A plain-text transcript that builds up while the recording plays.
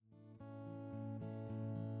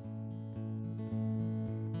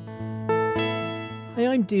Hi,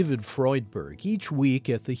 I'm David Freudberg. Each week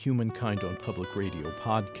at the Humankind on Public Radio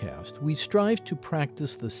podcast, we strive to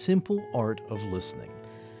practice the simple art of listening.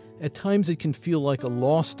 At times it can feel like a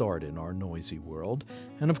lost art in our noisy world,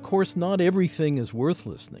 and of course not everything is worth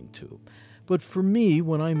listening to. But for me,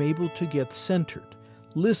 when I'm able to get centered,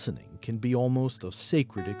 listening can be almost a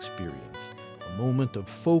sacred experience, a moment of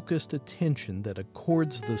focused attention that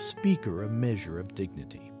accords the speaker a measure of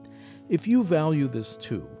dignity. If you value this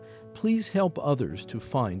too, please help others to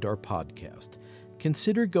find our podcast.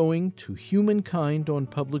 Consider going to Humankind on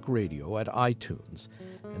Public Radio at iTunes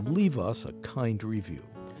and leave us a kind review.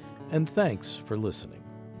 And thanks for listening.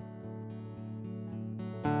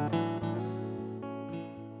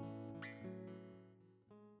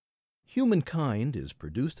 Humankind is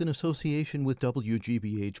produced in association with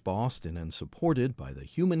WGBH Boston and supported by the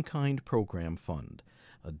Humankind Program Fund.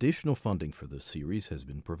 Additional funding for this series has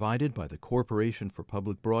been provided by the Corporation for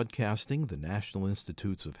Public Broadcasting, the National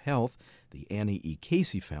Institutes of Health, the Annie E.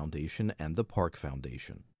 Casey Foundation, and the Park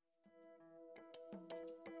Foundation.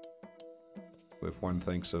 If one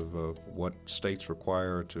thinks of what states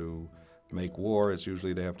require to make war, it's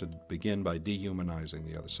usually they have to begin by dehumanizing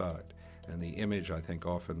the other side. And the image, I think,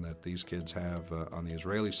 often that these kids have on the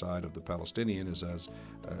Israeli side of the Palestinian is as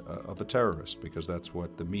of a terrorist, because that's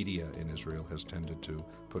what the media in Israel has tended to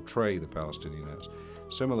portray the Palestinian as.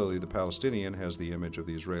 Similarly, the Palestinian has the image of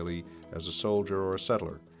the Israeli as a soldier or a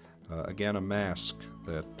settler. Again, a mask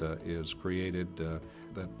that is created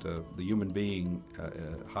that the human being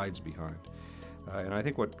hides behind. And I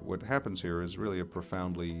think what happens here is really a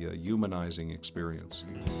profoundly humanizing experience.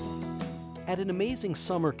 At an amazing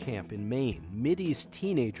summer camp in Maine, Mideast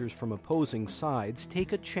teenagers from opposing sides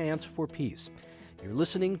take a chance for peace. You're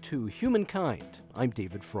listening to Humankind. I'm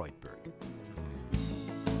David Freudberg.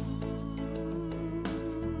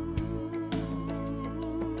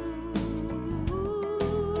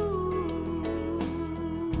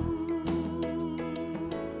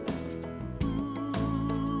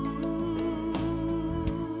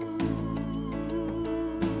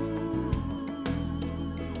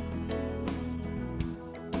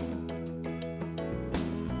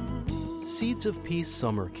 Seeds of Peace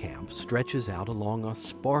Summer Camp stretches out along a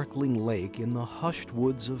sparkling lake in the hushed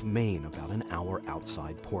woods of Maine, about an hour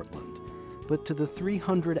outside Portland. But to the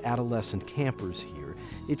 300 adolescent campers here,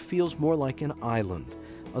 it feels more like an island,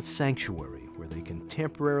 a sanctuary where they can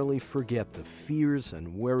temporarily forget the fears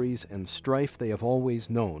and worries and strife they have always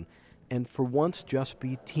known, and for once just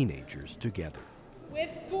be teenagers together. With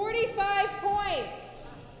 45 points,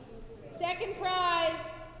 second prize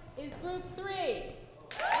is Group 3.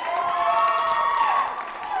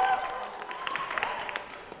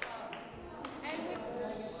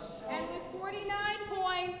 And with 49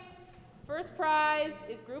 points, first prize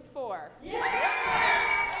is Group 4.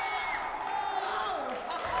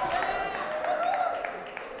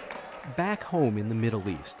 Back home in the Middle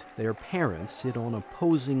East, their parents sit on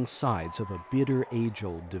opposing sides of a bitter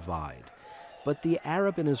age-old divide. But the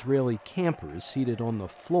Arab and Israeli campers seated on the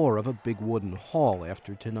floor of a big wooden hall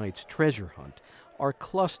after tonight's treasure hunt are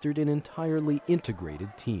clustered in entirely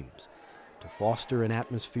integrated teams. To foster an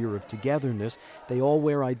atmosphere of togetherness, they all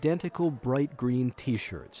wear identical bright green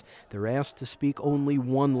T-shirts. They're asked to speak only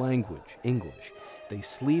one language, English. They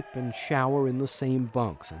sleep and shower in the same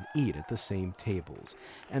bunks and eat at the same tables.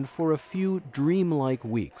 And for a few dreamlike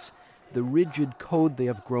weeks, the rigid code they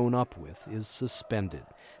have grown up with is suspended.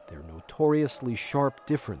 Their notoriously sharp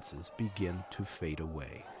differences begin to fade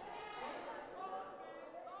away.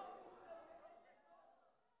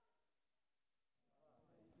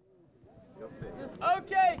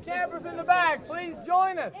 Okay, campers in the back, please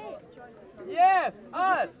join us. Yes,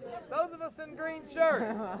 us. Those of us in green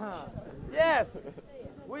shirts. Yes,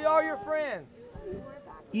 we are your friends.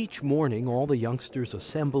 Each morning, all the youngsters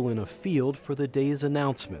assemble in a field for the day's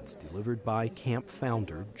announcements, delivered by camp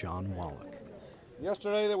founder John Wallach.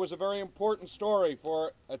 Yesterday there was a very important story.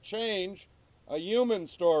 For a change, a human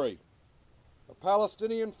story. A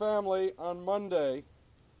Palestinian family on Monday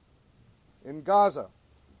in Gaza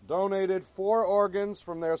donated 4 organs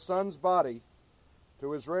from their son's body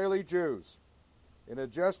to Israeli Jews in a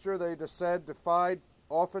gesture they said defied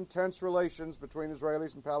often tense relations between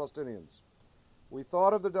Israelis and Palestinians. We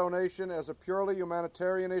thought of the donation as a purely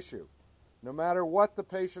humanitarian issue. No matter what the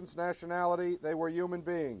patient's nationality, they were human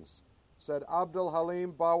beings, said Abdul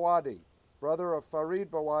Halim Bawadi, brother of Farid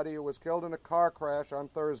Bawadi, who was killed in a car crash on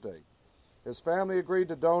Thursday. His family agreed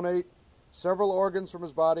to donate several organs from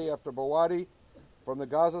his body after Bawadi, from the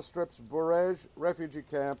Gaza Strip's Burej refugee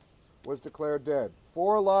camp, was declared dead.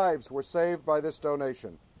 4 lives were saved by this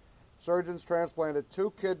donation. Surgeons transplanted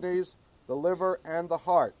 2 kidneys, the liver, and the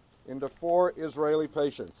heart. into 4 Israeli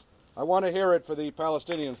patients. I want to hear it for the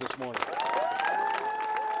Palestinians this morning.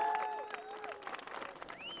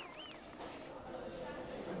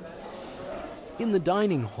 In the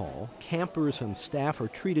dining hall, campers and staff are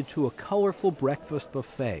treated to a colorful breakfast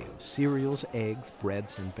buffet of cereals, eggs,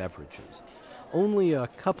 breads, and beverages. Only a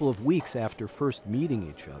couple of weeks after first meeting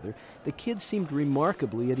each other, the kids seemed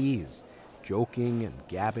remarkably at ease, joking and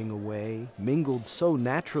gabbing away, mingled so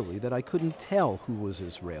naturally that I couldn't tell who was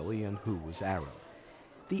Israeli and who was Arab.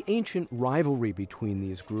 The ancient rivalry between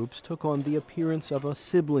these groups took on the appearance of a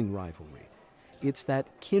sibling rivalry. It's that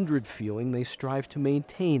kindred feeling they strive to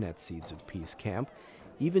maintain at Seeds of Peace Camp,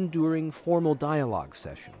 even during formal dialogue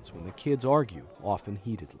sessions when the kids argue, often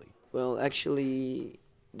heatedly. Well, actually,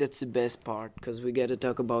 that's the best part, because we get to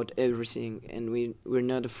talk about everything, and we're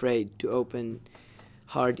not afraid to open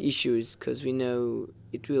hard issues, because we know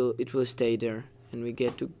it will stay there, and we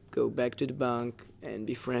get to go back to the bunk and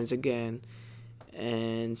be friends again,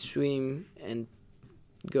 and swim and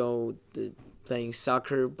go playing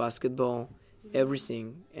soccer, basketball,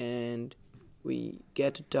 everything, and we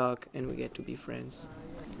get to talk and we get to be friends.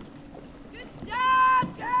 Good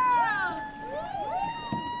job, girls!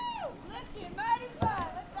 Lift it, mighty fine.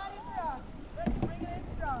 Let's not eat the rocks. Let's bring it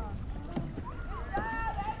in strong. Good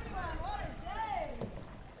job, everyone. What a day!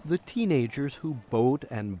 The teenagers who boat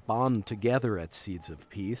and bond together at Seeds of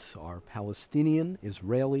Peace are Palestinian,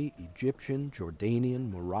 Israeli, Egyptian,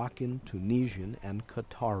 Jordanian, Moroccan, Tunisian, and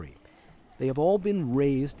Qatari. They have all been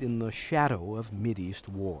raised in the shadow of Mideast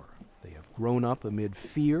war. They have grown up amid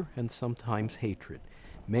fear and sometimes hatred.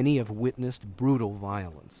 Many have witnessed brutal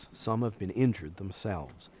violence. Some have been injured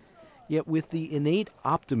themselves. Yet with the innate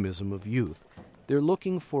optimism of youth, they're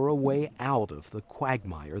looking for a way out of the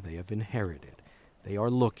quagmire they have inherited. They are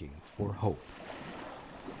looking for hope.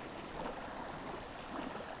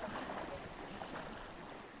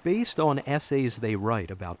 Based on essays they write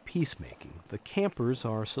about peacemaking, the campers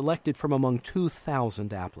are selected from among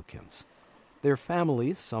 2,000 applicants. Their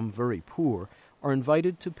families, some very poor, are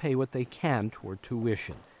invited to pay what they can toward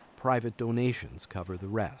tuition. Private donations cover the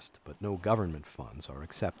rest, but no government funds are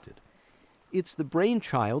accepted. It's the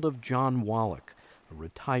brainchild of John Wallach, a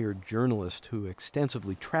retired journalist who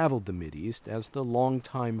extensively traveled the Mideast as the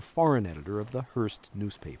longtime foreign editor of the Hearst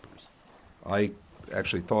newspapers. I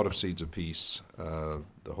actually thought of Seeds of Peace,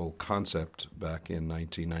 the whole concept, back in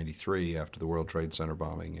 1993 after the World Trade Center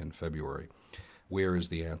bombing in February. Where is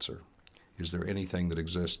the answer? Is there anything that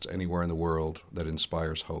exists anywhere in the world that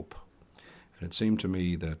inspires hope? And it seemed to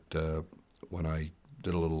me that when I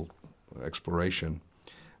did a little exploration,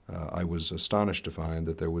 I was astonished to find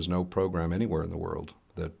that there was no program anywhere in the world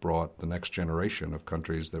that brought the next generation of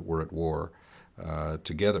countries that were at war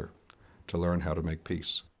together to learn how to make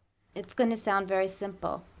peace. It's going to sound very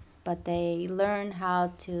simple, but they learn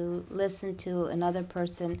how to listen to another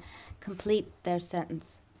person complete their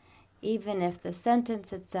sentence, even if the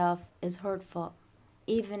sentence itself is hurtful,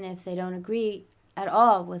 even if they don't agree at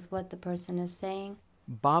all with what the person is saying.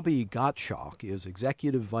 Bobby Gottschalk is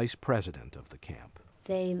executive vice president of the camp.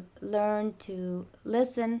 They learn to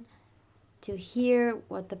listen, to hear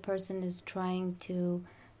what the person is trying to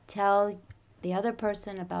tell the other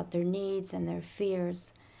person about their needs and their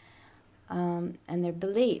fears. And their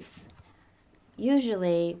beliefs.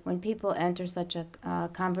 Usually, when people enter such a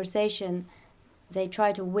conversation, they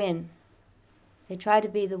try to win. They try to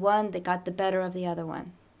be the one that got the better of the other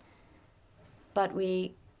one. But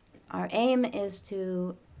our aim is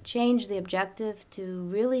to change the objective to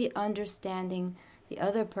really understanding the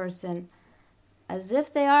other person as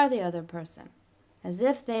if they are the other person, as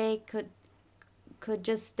if they could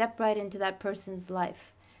just step right into that person's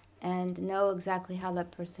life and know exactly how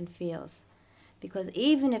that person feels. Because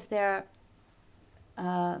even if their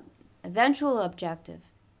eventual objective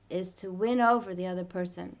is to win over the other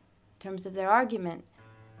person in terms of their argument,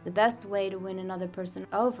 the best way to win another person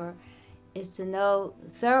over is to know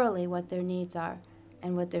thoroughly what their needs are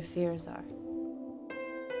and what their fears are.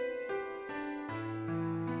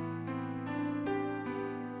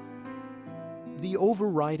 The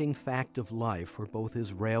overriding fact of life for both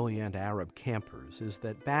Israeli and Arab campers is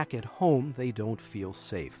that back at home they don't feel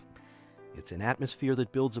safe. It's an atmosphere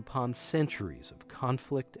that builds upon centuries of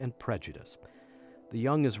conflict and prejudice. The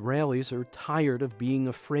young Israelis are tired of being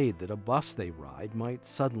afraid that a bus they ride might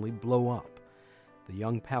suddenly blow up. The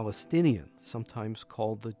young Palestinians, sometimes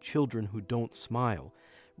called the children who don't smile,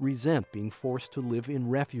 resent being forced to live in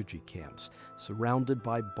refugee camps, surrounded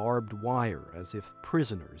by barbed wire as if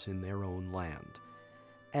prisoners in their own land.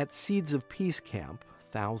 At Seeds of Peace Camp,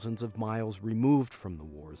 thousands of miles removed from the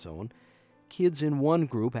war zone, kids in one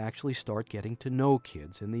group actually start getting to know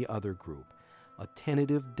kids in the other group, a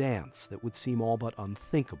tentative dance that would seem all but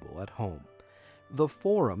unthinkable at home. The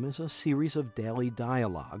Forum is a series of daily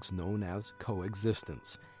dialogues known as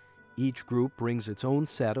coexistence. Each group brings its own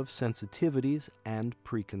set of sensitivities and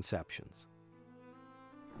preconceptions.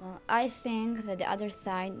 Well, I think that the other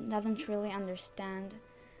side doesn't really understand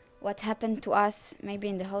what happened to us, maybe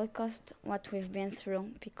in the Holocaust, what we've been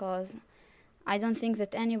through, because I don't think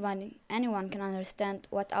that anyone can understand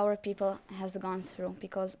what our people has gone through,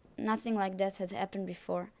 because nothing like this has happened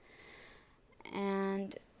before.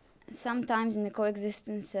 And sometimes in the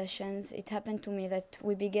coexistence sessions, it happened to me that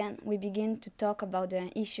we begin to talk about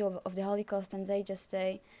the issue of the Holocaust, and they just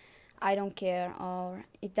say, "I don't care," or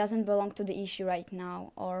 "It doesn't belong to the issue right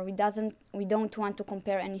now," or we don't want to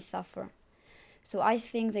compare any suffer. So I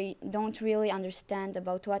think they don't really understand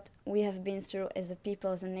about what we have been through as a people,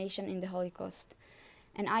 as a nation in the Holocaust.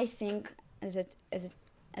 And I think that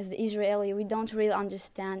as the Israeli, we don't really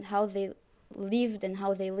understand how they lived and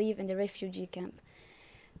how they live in the refugee camp,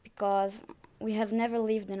 because we have never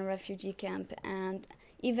lived in a refugee camp, and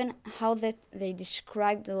even how that they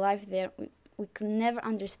describe the life there, we can never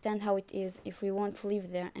understand how it is if we won't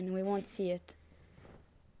live there and we won't see it.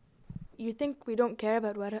 You think we don't care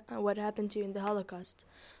about what happened to you in the Holocaust,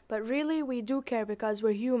 but really we do care, because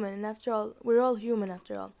we're human, and after all, we're all human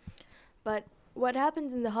after all. But what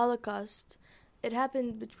happened in the Holocaust, it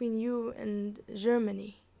happened between you and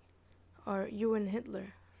Germany, or you and Hitler.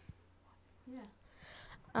 Yeah.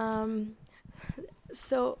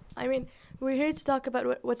 So, I mean, we're here to talk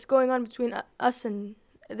about what's going on between us and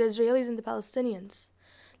the Israelis and the Palestinians.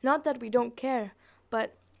 Not that we don't care, but,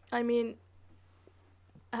 I mean,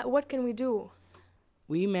 what can we do?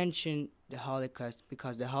 We mentioned the Holocaust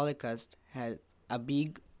because the Holocaust had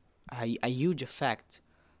a huge effect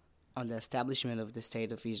on the establishment of the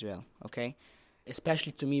State of Israel, okay?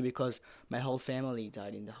 Especially to me, because my whole family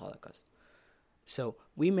died in the Holocaust. So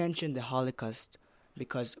we mentioned the Holocaust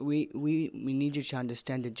because we need you to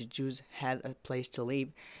understand that the Jews had a place to live,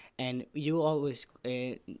 and you always,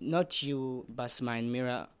 not you, Basma and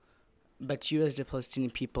Mira, but you as the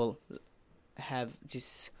Palestinian people have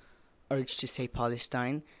this urge to say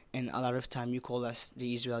Palestine, and a lot of time you call us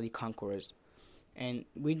the Israeli conquerors, and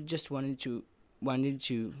we just want to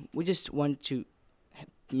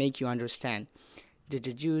make you understand that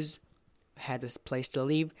the Jews had a place to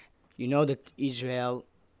live. You know that Israel,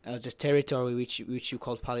 the territory which you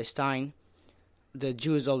call Palestine, the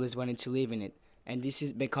Jews always wanted to live in it, and this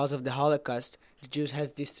is because of the Holocaust. The Jews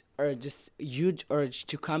has this huge urge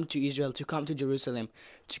to come to Israel, to come to Jerusalem,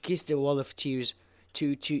 to kiss the wall of tears,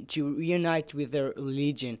 to reunite with their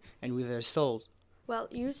religion and with their souls. Well,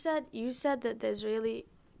 you said that the Israeli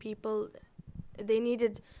people, they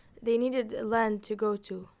needed land to go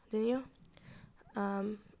to, didn't you?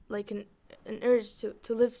 Like an urge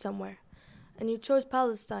to live somewhere, and you chose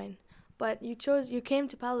Palestine. But you came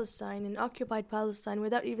to Palestine and occupied Palestine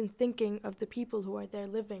without even thinking of the people who are there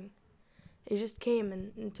living. You just came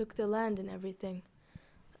and took the land and everything.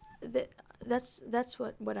 That's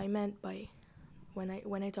what I meant by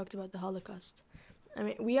when I talked about the Holocaust. I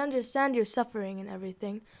mean, we understand your suffering and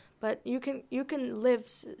everything, but you can live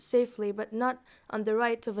safely, but not on the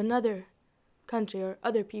right of another country or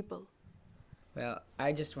other people. Well,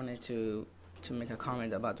 I just wanted to make a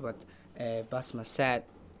comment about what Basma said,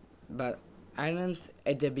 but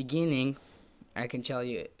at the beginning, I can tell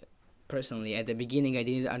you personally, at the beginning I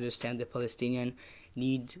didn't understand the Palestinian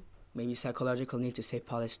need, maybe psychological need to say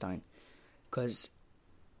Palestine, because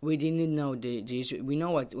we didn't know we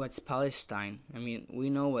know what's Palestine. I mean, we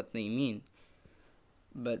know what they mean,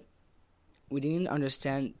 but we didn't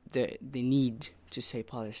understand the need to say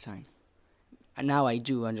Palestine. And now I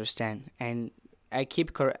do understand, and I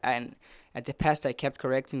keep and at the past I kept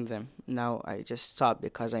correcting them. Now I just stopped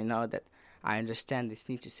because I know that I understand this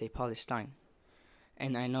need to say Palestine,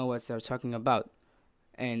 and I know what they're talking about.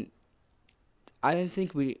 And I don't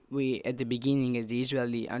think we at the beginning, as the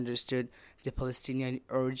Israeli, understood the Palestinian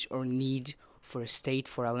urge or need for a state,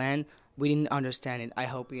 for a land. We didn't understand it. I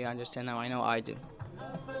hope we understand now. I know I do.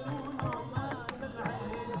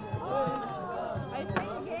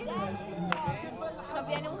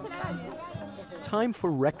 Time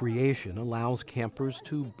for recreation allows campers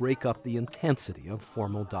to break up the intensity of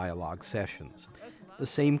formal dialogue sessions. The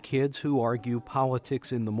same kids who argue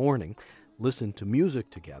politics in the morning listen to music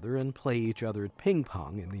together and play each other at ping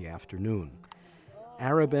pong in the afternoon.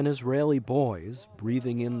 Arab and Israeli boys,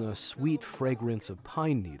 breathing in the sweet fragrance of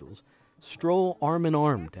pine needles, stroll arm in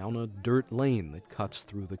arm down a dirt lane that cuts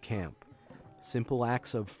through the camp. Simple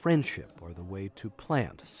acts of friendship are the way to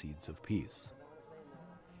plant seeds of peace.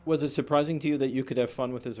 Was it surprising to you that you could have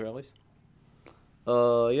fun with Israelis?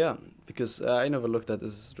 Yeah, because I never looked at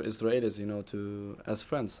Israelis, as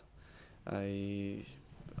friends. I,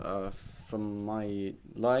 from my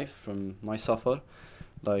life, from my suffer,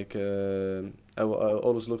 I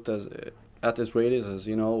always looked at Israelis as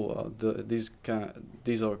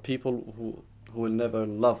these are people who will never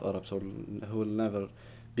love Arabs or who will never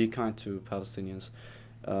be kind to Palestinians.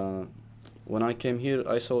 When I came here,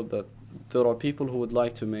 I saw that there are people who would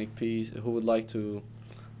like to make peace, who would like to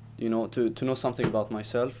to know something about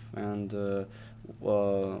myself, and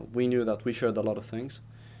we knew that we shared a lot of things,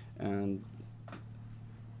 and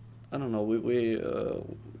I don't know,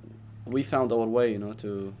 we found our way,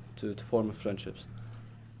 to form friendships.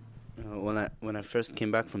 When I first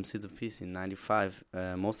came back from Seeds of Peace in '95,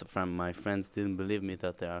 most of my friends didn't believe me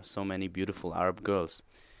that there are so many beautiful Arab girls.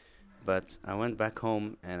 But I went back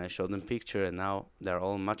home and I showed them picture, and now they're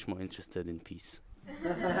all much more interested in peace.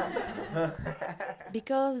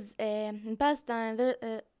 Because in Palestine,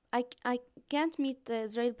 I can't meet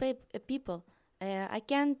Israeli people. I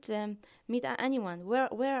can't meet anyone. Where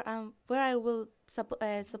I will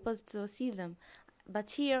supposed to see them.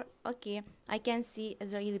 But here, okay, I can see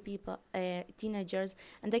Israeli people, teenagers,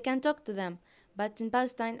 and I can talk to them. But in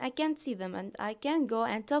Palestine, I can't see them, and I can't go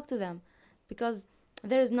and talk to them because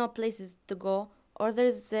there is no places to go, or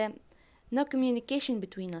there's no communication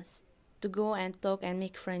between us to go and talk and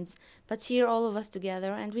make friends. But here, all of us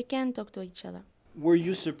together, and we can talk to each other. Were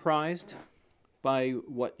you surprised by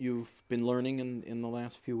what you've been learning in the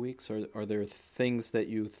last few weeks? Are there things that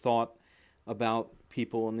you thought about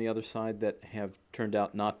people on the other side that have turned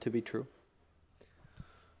out not to be true?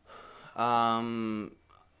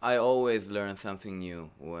 I always learn something new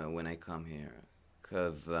when I come here,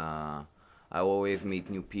 because I always meet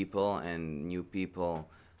new people, and new people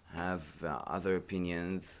have other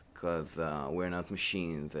opinions, because we're not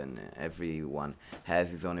machines, and everyone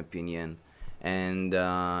has his own opinion. And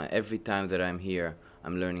every time that I'm here,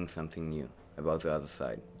 I'm learning something new about the other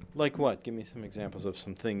side. Like what? Give me some examples of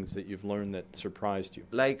some things that you've learned that surprised you.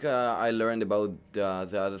 Like I learned about the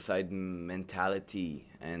other side mentality,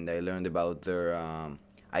 and I learned about their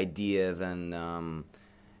ideas, and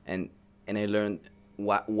I learned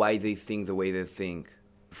why they think the way they think.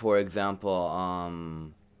 For example,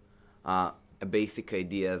 a basic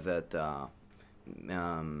idea that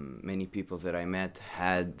many people that I met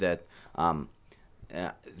had, that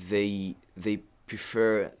they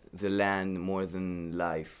prefer the land more than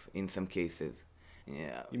life in some cases.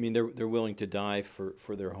 Yeah. You mean they're willing to die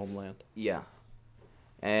for their homeland? Yeah,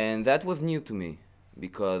 and that was new to me,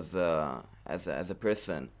 because as a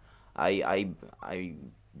person, I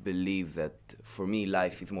believe that for me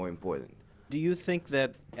life is more important. Do you think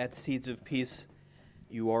that at Seeds of Peace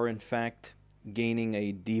you are in fact gaining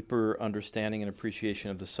a deeper understanding and appreciation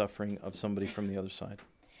of the suffering of somebody from the other side?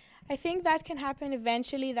 I think that can happen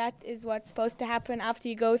eventually. That is what's supposed to happen after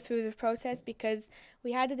you go through the process, because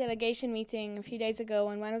we had a delegation meeting a few days ago,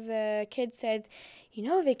 and one of the kids said,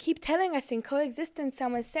 they keep telling us in coexistence,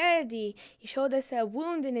 someone said he showed us a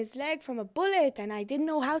wound in his leg from a bullet, and I didn't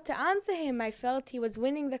know how to answer him. I felt he was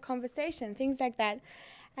winning the conversation, things like that.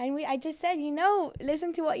 And I just said,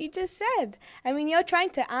 listen to what you just said. I mean, you're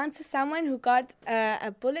trying to answer someone who got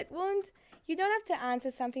a bullet wound. You don't have to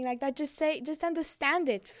answer something like that. Just understand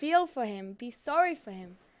it. Feel for him. Be sorry for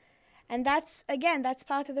him. And that's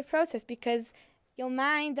part of the process, because your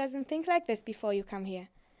mind doesn't think like this before you come here.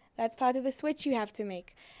 That's part of the switch you have to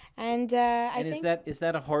make. And I think is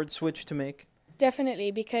that a hard switch to make?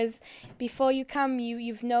 Definitely, because before you come,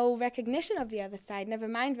 you've no recognition of the other side, never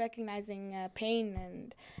mind recognizing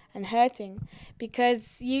pain and hurting,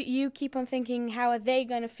 because you keep on thinking, how are they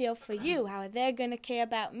going to feel for you? How are they going to care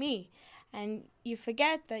about me? And you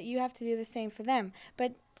forget that you have to do the same for them.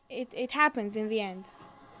 But it happens in the end.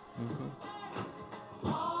 Mm-hmm.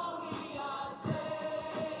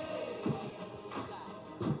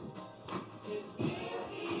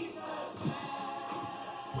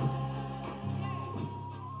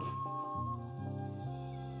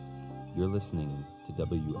 You're listening to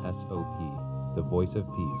WSOP, the Voice of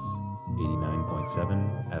Peace,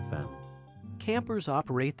 89.7 FM. Campers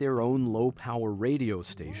operate their own low-power radio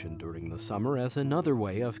station during the summer as another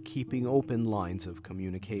way of keeping open lines of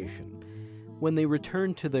communication. When they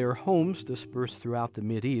return to their homes dispersed throughout the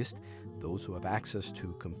Mideast, those who have access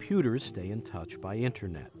to computers stay in touch by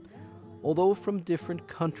internet. Although from different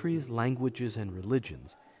countries, languages, and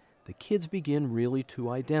religions, the kids begin really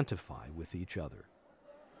to identify with each other.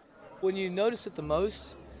 When you notice it the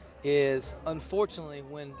most is, unfortunately,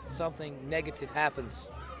 when something negative happens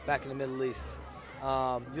back in the Middle East.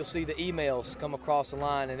 You'll see the emails come across the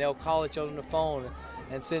line, and they'll call each other on the phone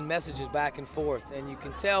and send messages back and forth. And you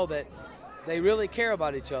can tell that they really care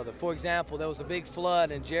about each other. For example, there was a big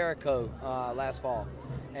flood in Jericho last fall,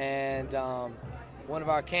 and one of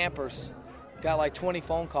our campers got like 20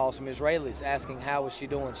 phone calls from Israelis asking how is she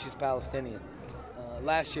doing. She's Palestinian.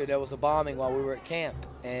 Last year there was a bombing while we were at camp,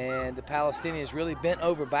 and the Palestinians really bent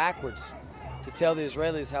over backwards to tell the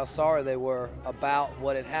Israelis how sorry they were about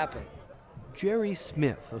what had happened. Jerry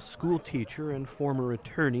Smith, a school teacher and former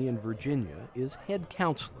attorney in Virginia, is head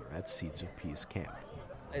counselor at Seeds of Peace Camp.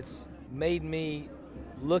 It's made me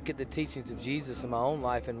look at the teachings of Jesus in my own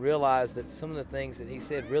life and realize that some of the things that he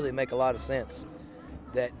said really make a lot of sense.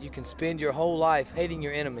 That you can spend your whole life hating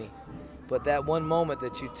your enemy, but that one moment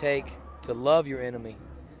that you take to love your enemy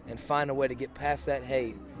and find a way to get past that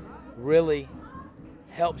hate really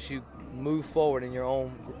helps you move forward in your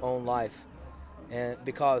own life. And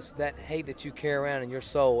because that hate that you carry around in your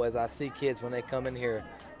soul, as I see kids when they come in here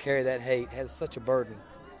carry that hate, has such a burden.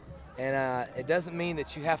 And it doesn't mean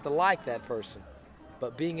that you have to like that person,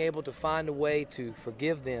 but being able to find a way to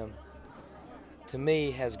forgive them, to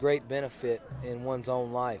me, has great benefit in one's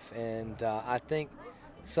own life. And I think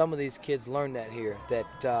some of these kids learn that here, that,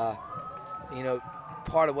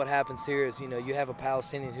 part of what happens here is, you have a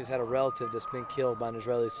Palestinian who's had a relative that's been killed by an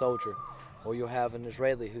Israeli soldier, or you'll have an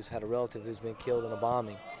Israeli who's had a relative who's been killed in a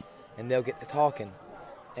bombing, and they'll get to talking,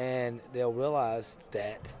 and they'll realize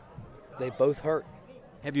that they both hurt.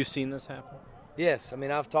 Have you seen this happen? Yes.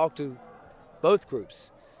 I've talked to both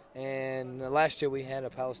groups. And last year we had a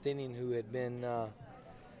Palestinian who had been,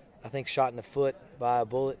 I think, shot in the foot by a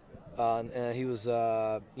bullet. He was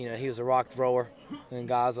a rock thrower in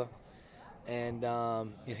Gaza. And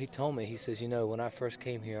he told me, he says, when I first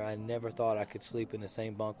came here, I never thought I could sleep in the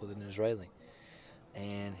same bunk with an Israeli.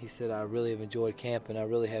 And he said, I really have enjoyed camp, and I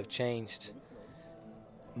really have changed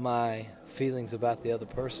my feelings about the other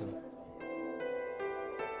person.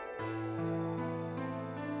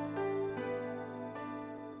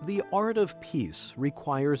 The art of peace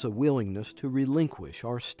requires a willingness to relinquish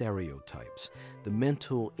our stereotypes, the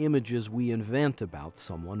mental images we invent about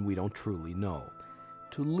someone we don't truly know.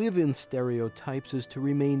 To live in stereotypes is to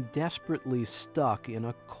remain desperately stuck in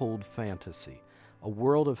a cold fantasy, a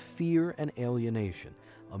world of fear and alienation,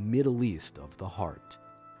 a Middle East of the heart.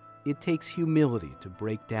 It takes humility to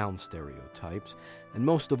break down stereotypes, and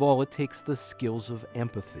most of all, it takes the skills of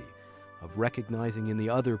empathy, of recognizing in the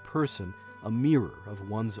other person a mirror of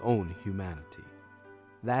one's own humanity.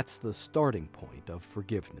 That's the starting point of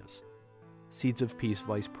forgiveness. Seeds of Peace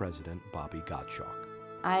Vice President Bobby Gottschalk.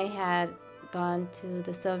 I had gone to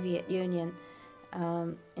the Soviet Union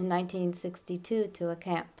in 1962 to a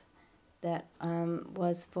camp that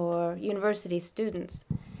was for university students.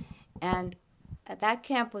 And that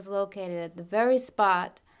camp was located at the very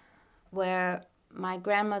spot where my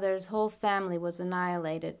grandmother's whole family was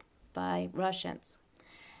annihilated by Russians.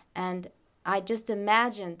 And I just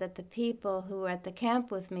imagined that the people who were at the camp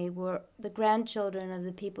with me were the grandchildren of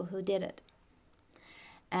the people who did it.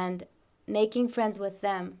 And making friends with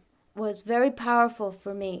them was very powerful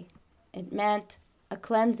for me. It meant a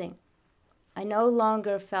cleansing. I no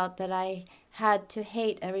longer felt that I had to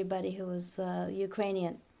hate everybody who was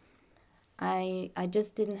Ukrainian. I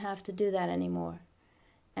just didn't have to do that anymore.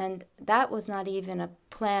 And that was not even a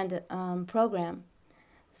planned program.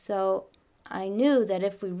 So I knew that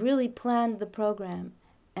if we really planned the program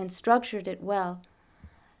and structured it well,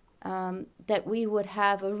 that we would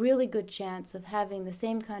have a really good chance of having the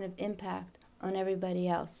same kind of impact on everybody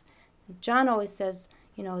else. John always says,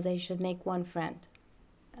 they should make one friend.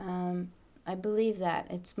 I believe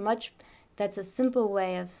that. That's a simple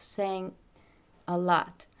way of saying a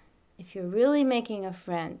lot. If you're really making a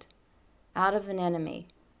friend out of an enemy,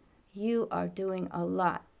 you are doing a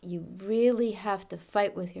lot. You really have to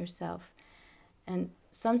fight with yourself. And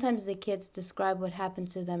sometimes the kids describe what happened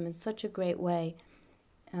to them in such a great way.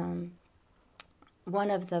 One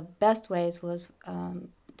of the best ways was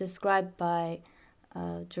described by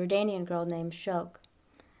a Jordanian girl named Shok,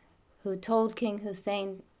 who told King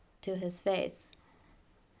Hussein to his face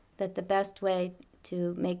that the best way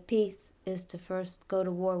to make peace is to first go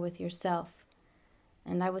to war with yourself.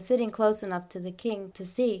 And I was sitting close enough to the king to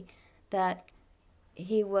see that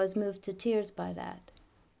he was moved to tears by that.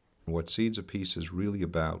 What Seeds of Peace is really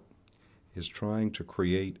about is trying to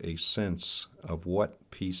create a sense of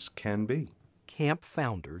what peace can be. Camp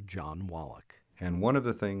founder John Wallach. And one of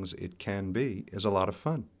the things it can be is a lot of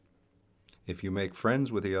fun. If you make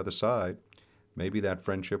friends with the other side, maybe that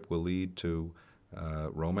friendship will lead to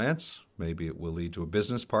romance, maybe it will lead to a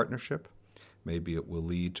business partnership, maybe it will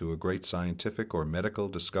lead to a great scientific or medical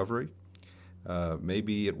discovery,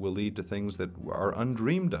 maybe it will lead to things that are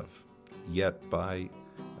undreamed of yet by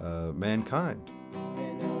mankind.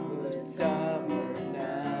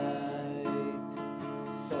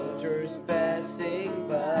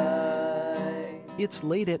 It's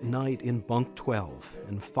late at night in Bunk 12,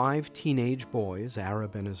 and 5 teenage boys,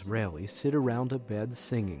 Arab and Israeli, sit around a bed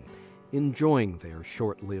singing, enjoying their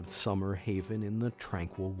short-lived summer haven in the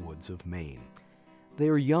tranquil woods of Maine.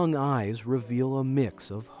 Their young eyes reveal a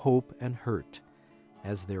mix of hope and hurt.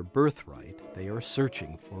 As their birthright, they are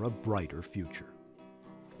searching for a brighter future.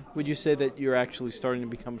 Would you say that you're actually starting to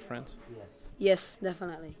become friends? Yes,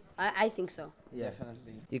 definitely. I think so. Yeah.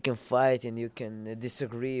 Definitely. You can fight and you can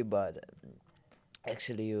disagree, but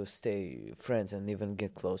actually you stay friends and even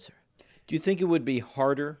get closer. Do you think it would be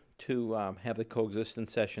harder to have the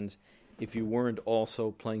coexistence sessions if you weren't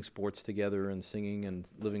also playing sports together and singing and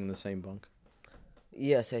living in the same bunk?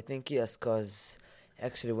 Yes, I think yes, because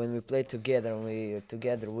actually when we play together, we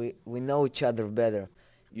know each other better.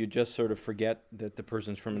 You just sort of forget that the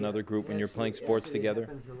person's from another group when you're playing sports together?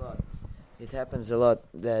 It happens a lot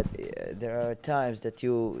that there are times that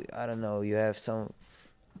you have some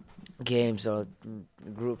games or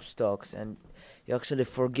group talks and you actually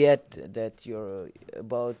forget that you're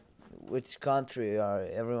about which country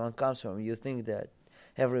everyone comes from. You think that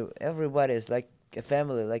everybody is like a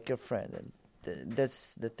family, like your friend, and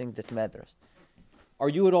that's the thing that matters. Are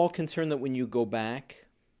you at all concerned that when you go back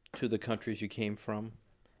to the countries you came from,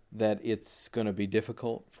 that it's going to be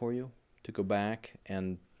difficult for you to go back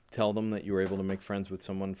and tell them that you were able to make friends with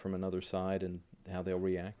someone from another side and how they'll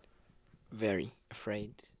react? Very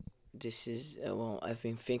afraid. This is, I've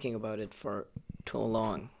been thinking about it for too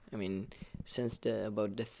long. I mean, since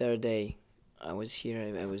about the third day I was here,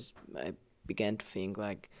 I began to think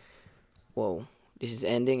like, whoa, this is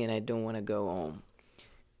ending and I don't want to go home.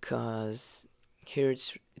 Because here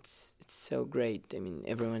it's so great. I mean,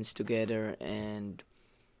 everyone's together and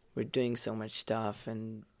we're doing so much stuff.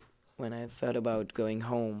 And when I thought about going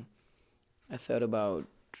home, I thought about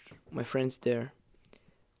my friends there.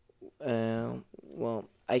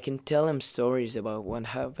 I can tell them stories about what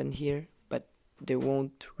happened here, but they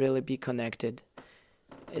won't really be connected.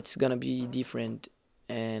 It's gonna be different,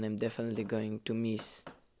 and I'm definitely going to miss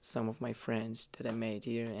some of my friends that I made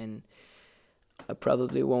here, and I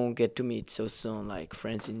probably won't get to meet so soon, like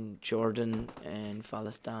friends in Jordan and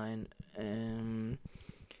Palestine, and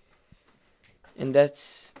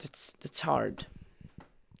that's hard.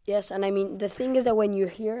 Yes, and I mean, the thing is that when you're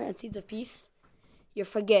here at Seeds of Peace, you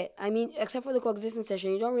forget. I mean, except for the coexistence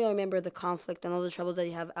session, you don't really remember the conflict and all the troubles that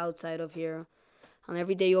you have outside of here. And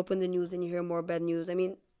every day you open the news and you hear more bad news. I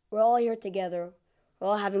mean, we're all here together. We're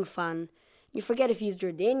all having fun. You forget if you're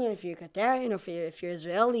Jordanian, if you're Qatarian, or if you're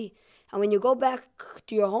Israeli. And when you go back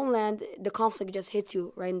to your homeland, the conflict just hits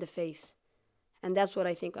you right in the face. And that's what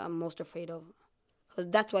I think I'm most afraid of. Because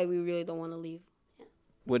that's why we really don't want to leave.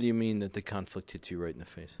 What do you mean that the conflict hits you right in the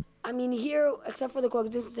face? I mean, here, except for the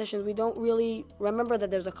coexistence sessions, we don't really remember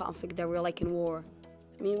that there's a conflict, that we're like in war.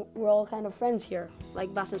 I mean, we're all kind of friends here. Like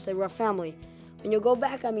Bassem said, we're a family. When you go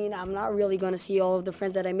back, I mean, I'm not really going to see all of the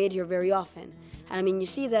friends that I made here very often. And I mean, you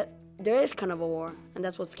see that there is kind of a war, and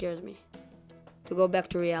that's what scares me, to go back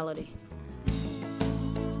to reality.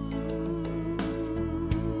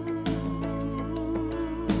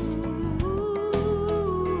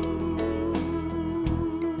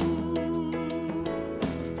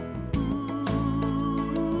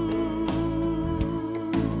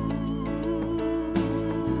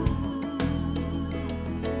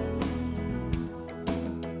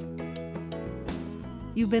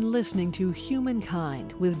 You've been listening to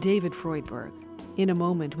Humankind with David Freudberg. In a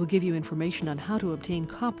moment, we'll give you information on how to obtain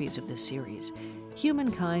copies of this series.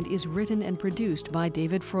 Humankind is written and produced by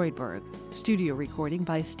David Freudberg. Studio recording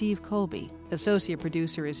by Steve Colby. Associate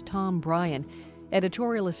producer is Tom Bryan.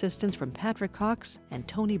 Editorial assistance from Patrick Cox and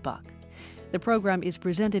Tony Buck. The program is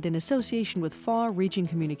presented in association with Far-Reaching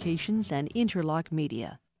Communications and Interlock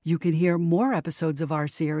Media. You can hear more episodes of our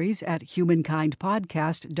series at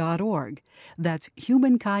humankindpodcast.org. That's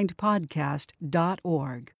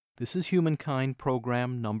humankindpodcast.org. This is Humankind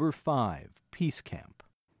Program number 5, Peace Camp.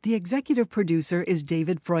 The executive producer is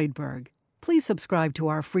David Freudberg. Please subscribe to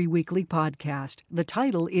our free weekly podcast. The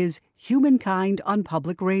title is Humankind on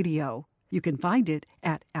Public Radio. You can find it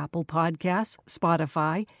at Apple Podcasts,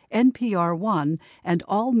 Spotify, NPR One, and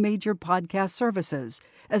all major podcast services,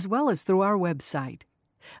 as well as through our website.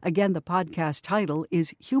 Again, the podcast title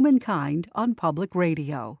is Humankind on Public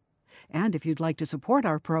Radio. And if you'd like to support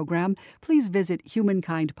our program, please visit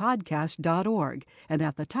humankindpodcast.org, and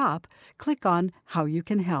at the top, click on How You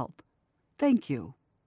Can Help. Thank you.